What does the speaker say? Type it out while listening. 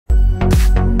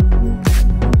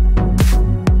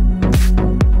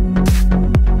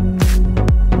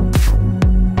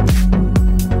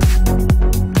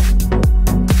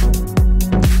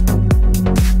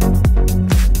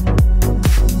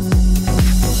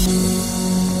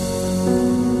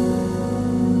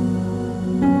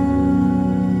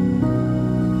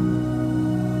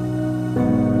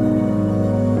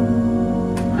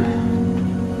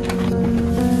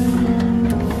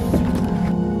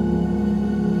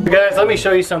Guys, let me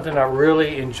show you something I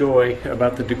really enjoy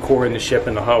about the decor in the ship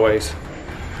and the hallways.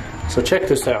 So check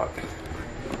this out.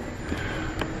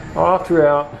 All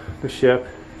throughout the ship,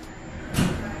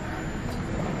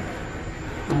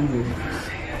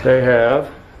 they have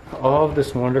all of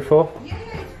this wonderful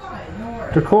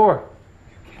decor.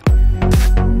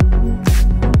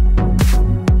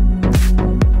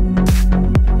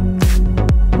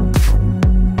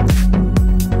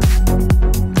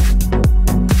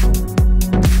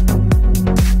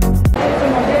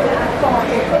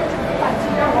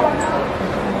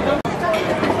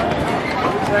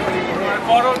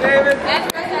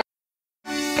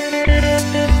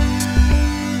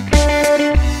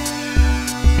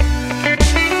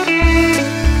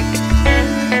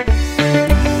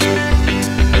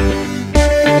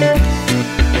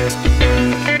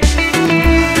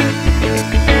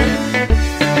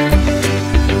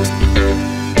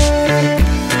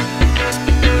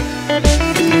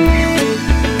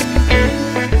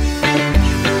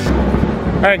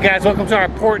 Alright guys, welcome to our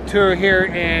port tour here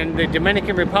in the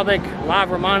Dominican Republic, La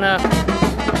Romana.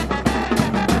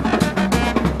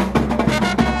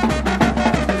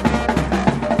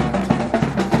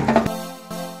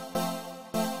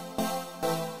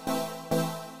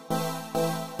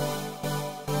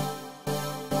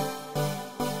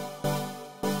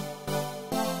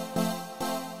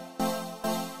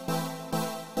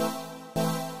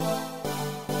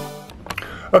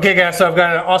 Okay guys, so I've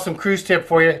got an awesome cruise tip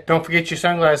for you. Don't forget your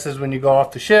sunglasses when you go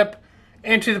off the ship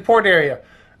into the port area.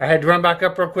 I had to run back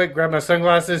up real quick, grab my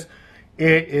sunglasses.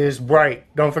 It is bright.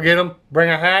 Don't forget them. Bring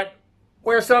a hat.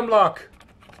 Wear sunblock.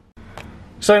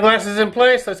 Sunglasses in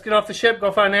place. Let's get off the ship,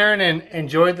 go find Aaron, and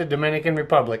enjoy the Dominican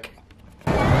Republic.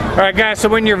 Alright guys, so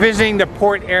when you're visiting the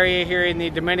port area here in the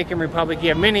Dominican Republic, you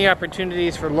have many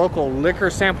opportunities for local liquor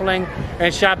sampling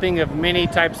and shopping of many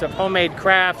types of homemade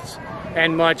crafts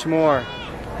and much more.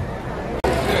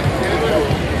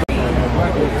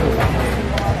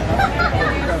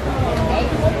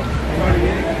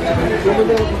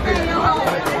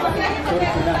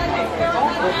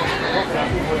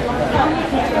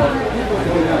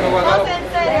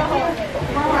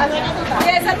 Y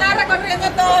esa está recorriendo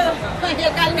todo. Y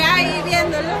el carne ahí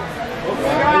viéndolo.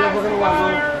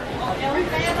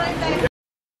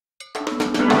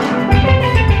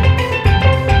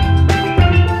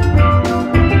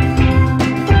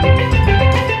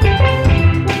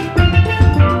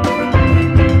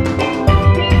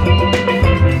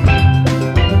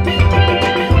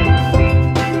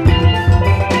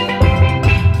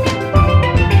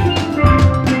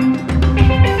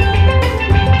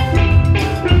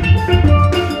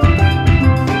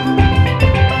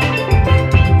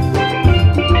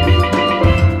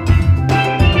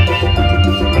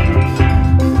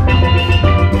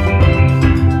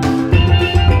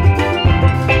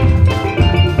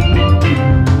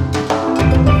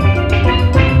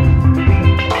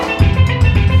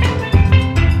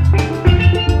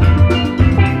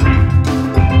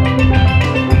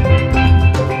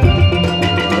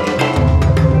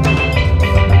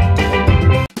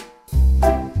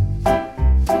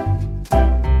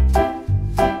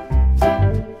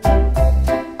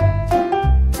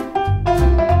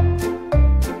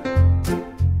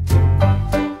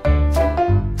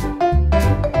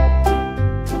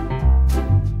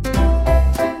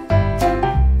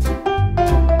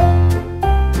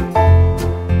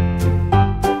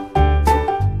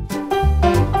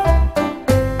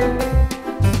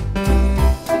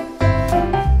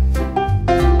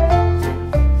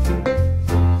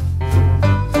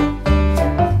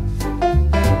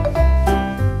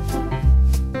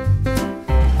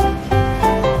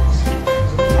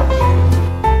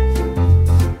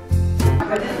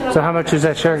 So how much is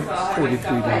that shirt?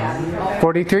 $43.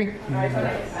 43?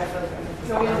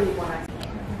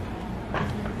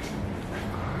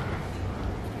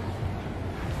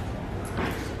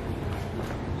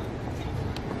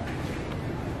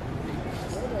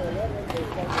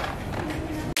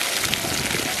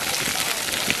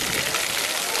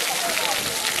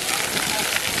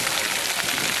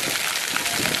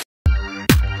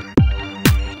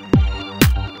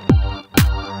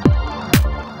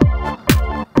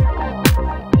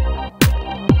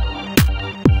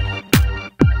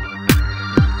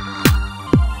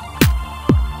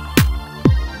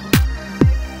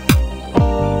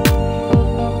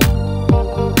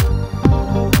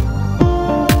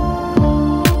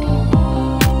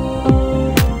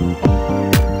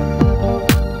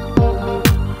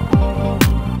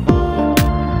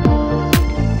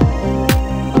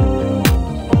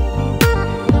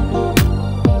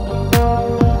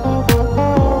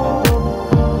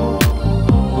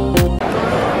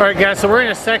 Yeah, so we're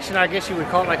in a section, I guess you would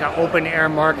call it like an open air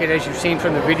market. As you've seen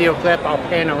from the video clip, I'll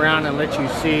pan around and let you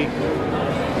see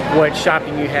what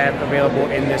shopping you have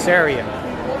available in this area.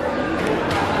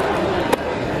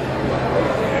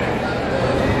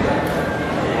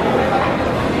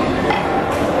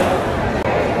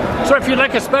 So if you'd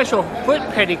like a special foot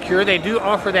pedicure, they do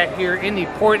offer that here in the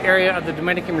port area of the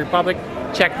Dominican Republic.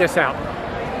 Check this out.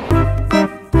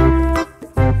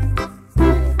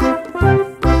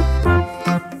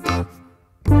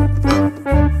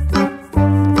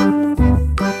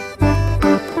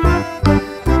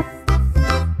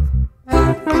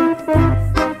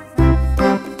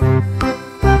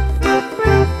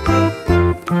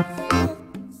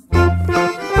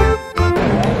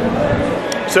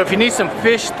 So if you need some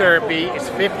fish therapy, it's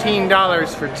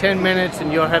 $15 for 10 minutes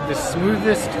and you'll have the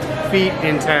smoothest feet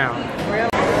in town.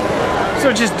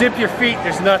 So just dip your feet,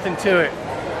 there's nothing to it.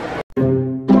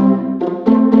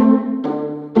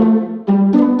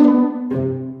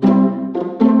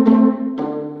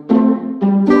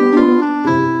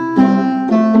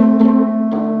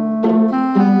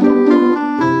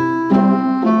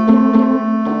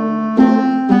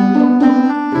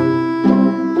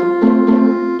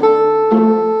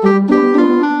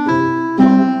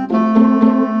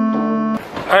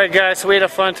 Alright guys, so we had a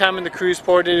fun time in the cruise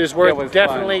port. It is worth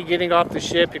definitely getting off the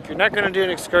ship. If you're not going to do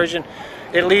an excursion,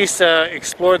 at least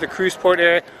explore the cruise port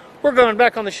area. We're going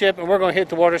back on the ship and we're going to hit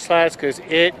the water slides because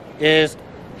it is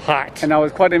hot. And I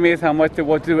was quite amazed how much there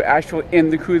was to do actually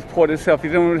in the cruise port itself.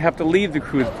 You don't even have to leave the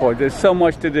cruise port. There's so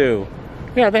much to do.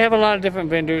 Yeah, they have a lot of different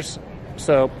vendors.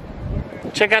 So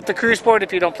check out the cruise port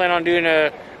if you don't plan on doing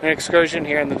an excursion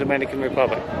here in the Dominican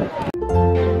Republic.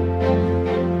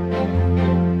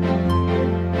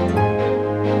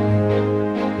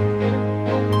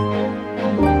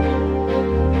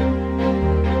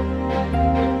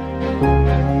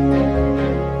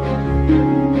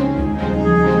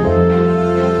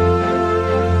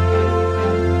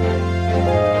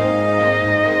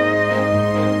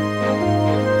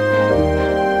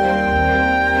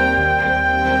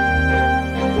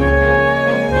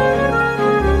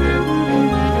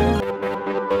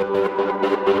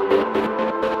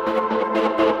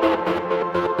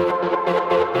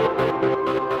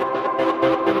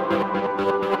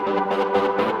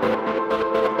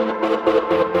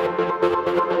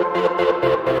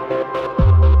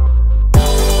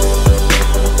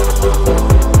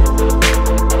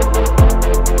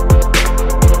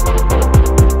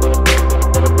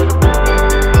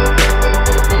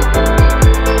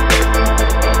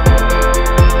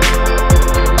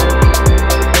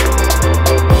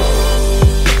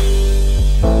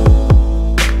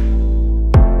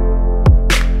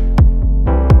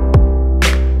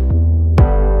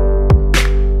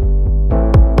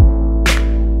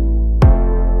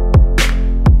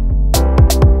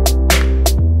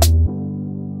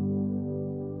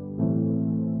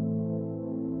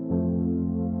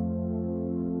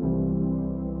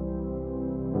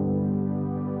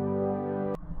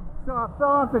 So I fell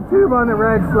off the tube on the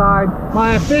red slide.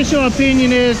 My official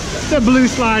opinion is the blue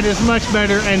slide is much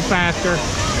better and faster.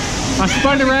 I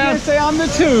spun around. You can't stay on the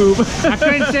tube. I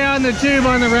couldn't stay on the tube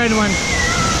on the red one.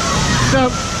 So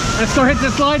let's go hit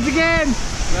the slides again.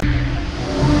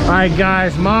 All right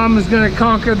guys, Mom is gonna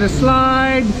conquer the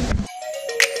slide.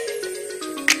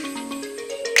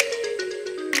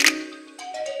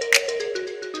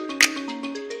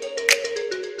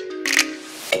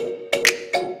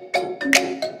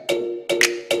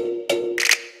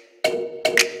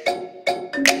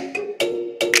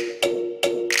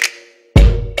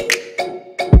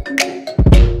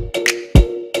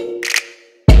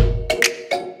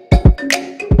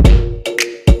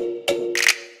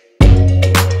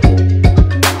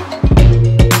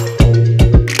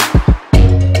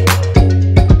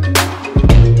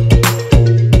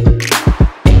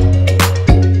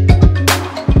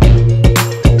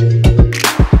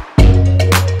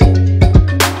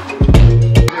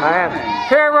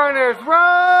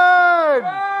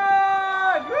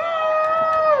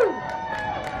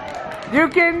 You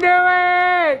can do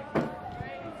it!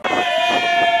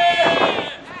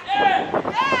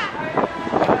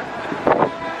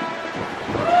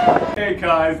 Hey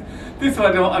guys, this is what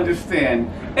I don't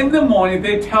understand. In the morning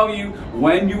they tell you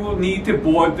when you will need to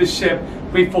board the ship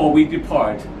before we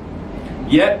depart.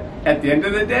 Yet, at the end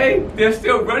of the day, they're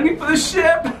still running for the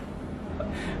ship!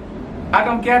 I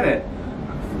don't get it.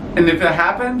 And if that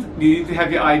happens, you need to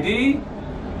have your ID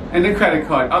and a credit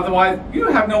card. Otherwise, you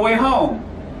have no way home.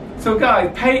 So guys,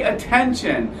 pay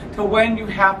attention to when you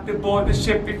have to board the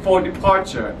ship before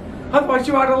departure. Otherwise,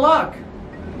 you're out of luck.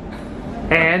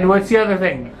 And what's the other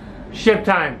thing? Ship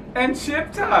time. And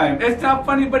ship time. It's not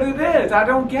funny, but it is. I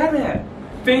don't get it.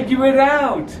 Figure it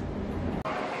out.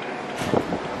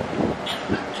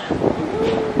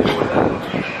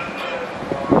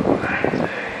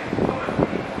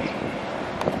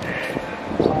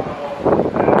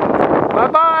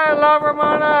 Bye-bye, La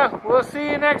Romana. We'll see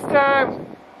you next time.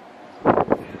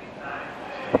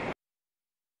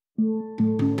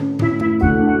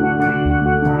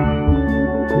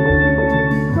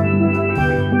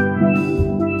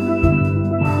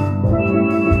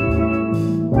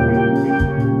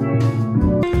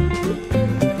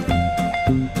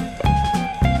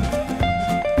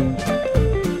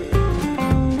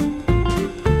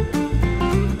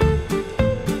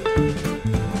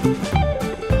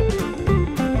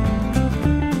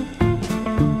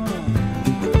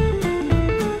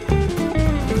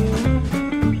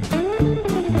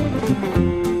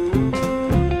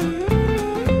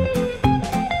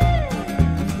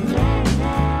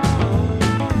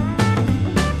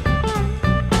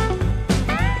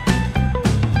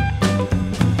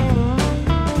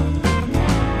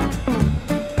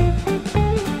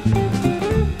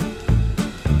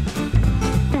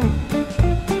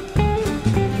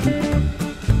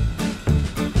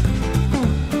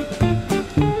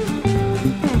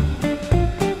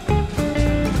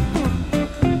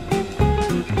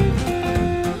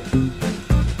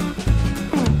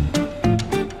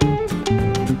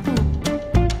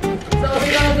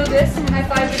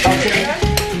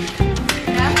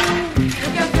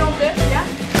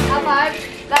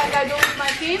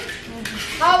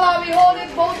 How about we hold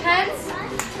it both hands?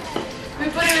 We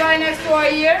put it right next to our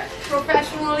ear,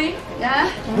 professionally.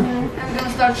 Yeah? I'm gonna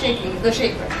start shaking the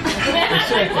shaker. 1,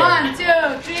 2,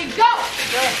 3, go!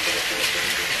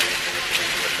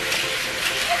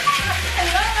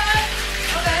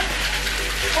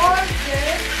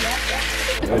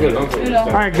 Okay.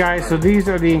 Alright guys, so these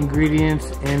are the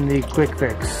ingredients in the quick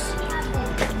fix.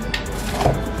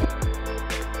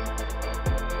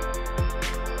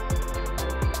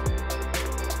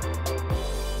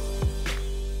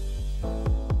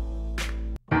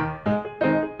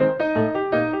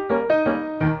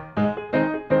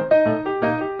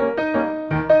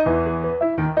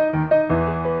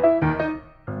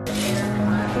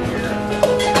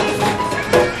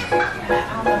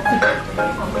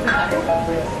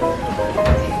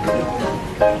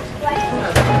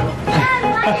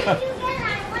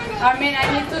 I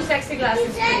need 2 sexy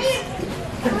glasses, please.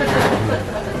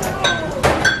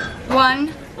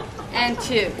 1 and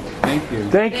 2. Thank you.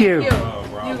 Thank you.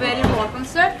 You're very welcome,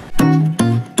 sir.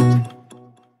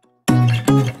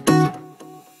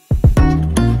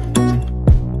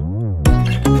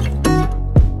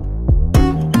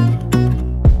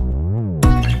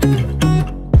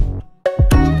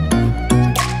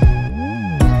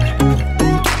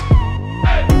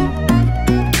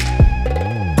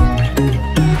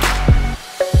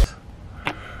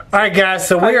 Alright guys,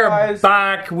 so we are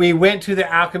back. We went to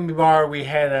the Alchemy bar. We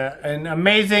had an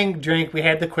amazing drink. We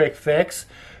had the quick fix.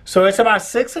 So it's about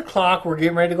 6 o'clock. We're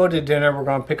getting ready to go to dinner. We're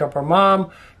going to pick up our mom.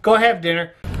 Go have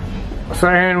dinner. So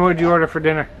Aaron, what did you order for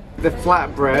dinner? The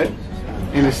flatbread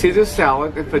and the Caesar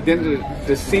salad, and for dinner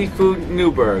the seafood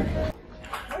Newburg.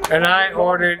 And I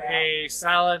ordered a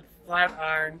salad flat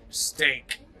iron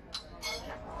steak.